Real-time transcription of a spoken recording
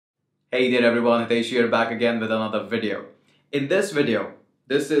Hey there everyone, Hitesh here back again with another video. In this video,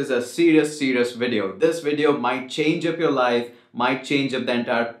 this is a serious video. This video might change up your life, might change up the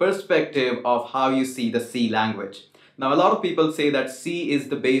entire perspective of how you see the C language. Now a lot of people say that C is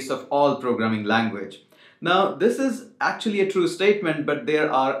the base of all programming language. Now this is actually a true statement, but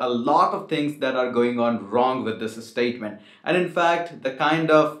there are a lot of things that are going on wrong with this statement. And in fact, the kind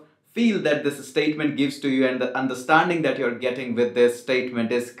of feel that this statement gives to you and the understanding that you're getting with this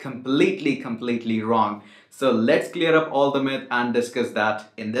statement is completely wrong. So let's clear up all the myth and discuss that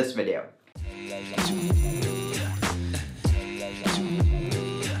in this video.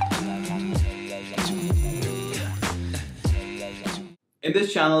 In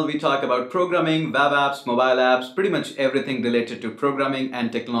this channel, we talk about programming, web apps, mobile apps, pretty much everything related to programming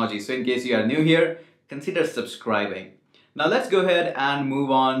and technology. So in case you are new here, consider subscribing. Now let's go ahead and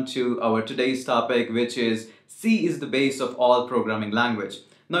move on to our today's topic, which is C is the base of all programming language.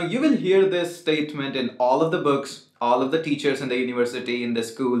 Now you will hear this statement in all of the books, all of the teachers in the university, in the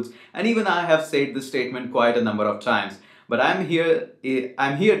schools, and even I have said this statement quite a number of times. But I'm here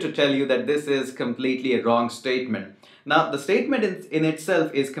to tell you that this is completely a wrong statement. Now the statement in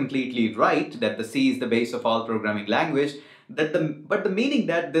itself is completely right, that the C is the base of all programming language, but the meaning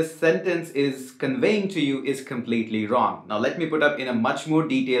that this sentence is conveying to you is completely wrong. Now let me put up in a much more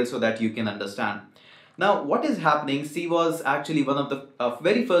detail so that you can understand. Now what is happening, C was actually one of the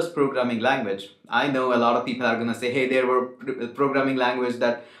very first programming language. I know a lot of people are going to say, hey, there were programming languages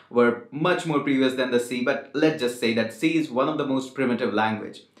that were much more previous than the C, but let's just say that C is one of the most primitive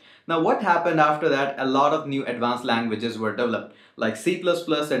language. Now what happened after that, a lot of new advanced languages were developed like C++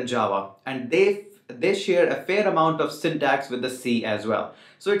 and Java, and they share a fair amount of syntax with the C as well.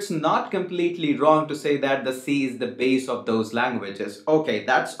 So it's not completely wrong to say that the C is the base of those languages. Okay,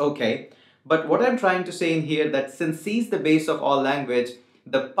 that's okay. But what I'm trying to say in here, that since C is the base of all language,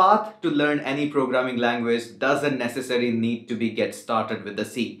 the path to learn any programming language doesn't necessarily need to get started with the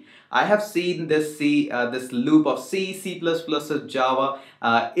C. I have seen this this loop of C, C++, Java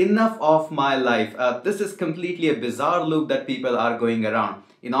enough of my life. This is completely a bizarre loop that people are going around.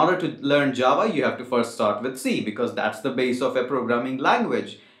 In order to learn Java, you have to first start with C because that's the base of a programming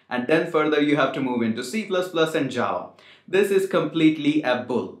language. And then further you have to move into C++ and Java. This is completely a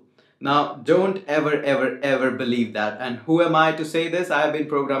bull. Now, don't ever believe that. And who am I to say this? I have been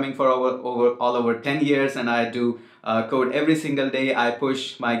programming for over 10 years and I do code every single day. I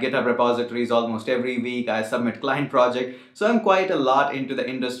push my GitHub repositories almost every week. I submit client project. So I'm quite a lot into the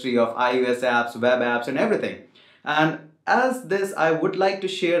industry of iOS apps, web apps and everything. And as this, I would like to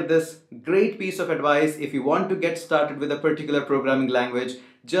share this great piece of advice. If you want to get started with a particular programming language,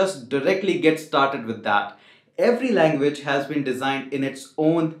 just directly get started with that. Every language has been designed in its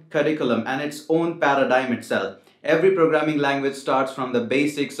own curriculum and its own paradigm itself. Every programming language starts from the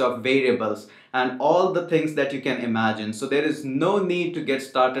basics of variables and all the things that you can imagine. So there is no need to get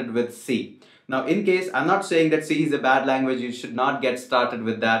started with C. Now, in case, I'm not saying that C is a bad language, you should not get started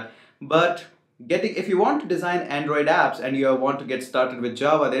with that. But if you want to design Android apps and you want to get started with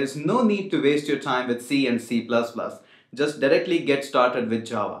Java, there is no need to waste your time with C and C++. Just directly get started with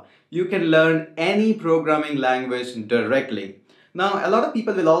Java. You can learn any programming language directly. Now, a lot of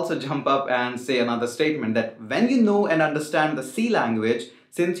people will also jump up and say another statement that when you know and understand the C language,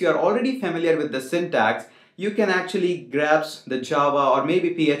 since you are already familiar with the syntax, you can actually grasp the Java or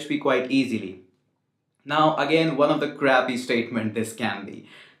maybe PHP quite easily. Now, again, one of the crappy statements this can be.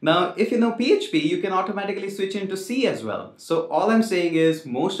 Now, if you know PHP, you can automatically switch into C as well. So all I'm saying is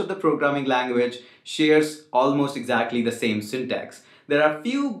most of the programming language shares almost exactly the same syntax. There are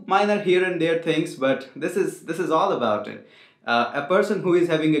few minor here and there things, but this is all about it. A person who is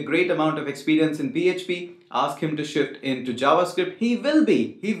having a great amount of experience in PHP, ask him to shift into JavaScript, he will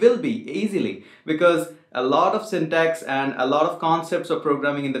be easily, because a lot of syntax and a lot of concepts of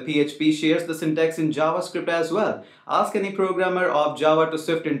programming in the PHP shares the syntax in JavaScript as well. Ask any programmer of Java to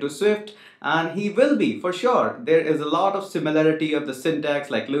shift into Swift and he will be, for sure. There is a lot of similarity of the syntax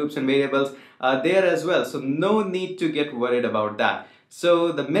like loops and variables there as well. So no need to get worried about that.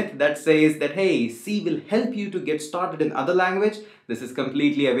 So the myth that says that, hey, C will help you to get started in other language, this is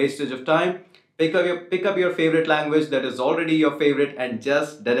completely a wastage of time. Pick up your favorite language that is already your favorite and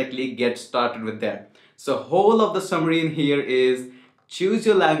just directly get started with them. So whole of the summary in here is choose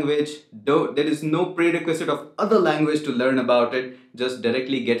your language. There is no prerequisite of other language to learn about it. Just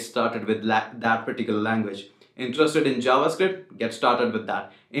directly get started with that particular language. Interested in JavaScript? Get started with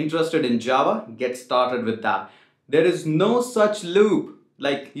that. Interested in Java? Get started with that. There is no such loop.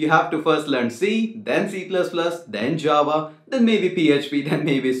 Like you have to first learn C, then C++, then Java, then maybe PHP, then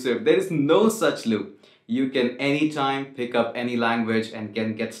maybe Swift. There is no such loop. you can anytime pick up any language and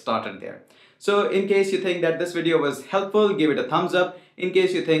can get started there. So in case you think that this video was helpful, give it a thumbs up. In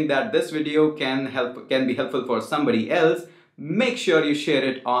case you think that this video can be helpful for somebody else, make sure you share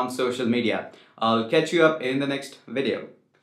it on social media. I'll catch you up in the next video.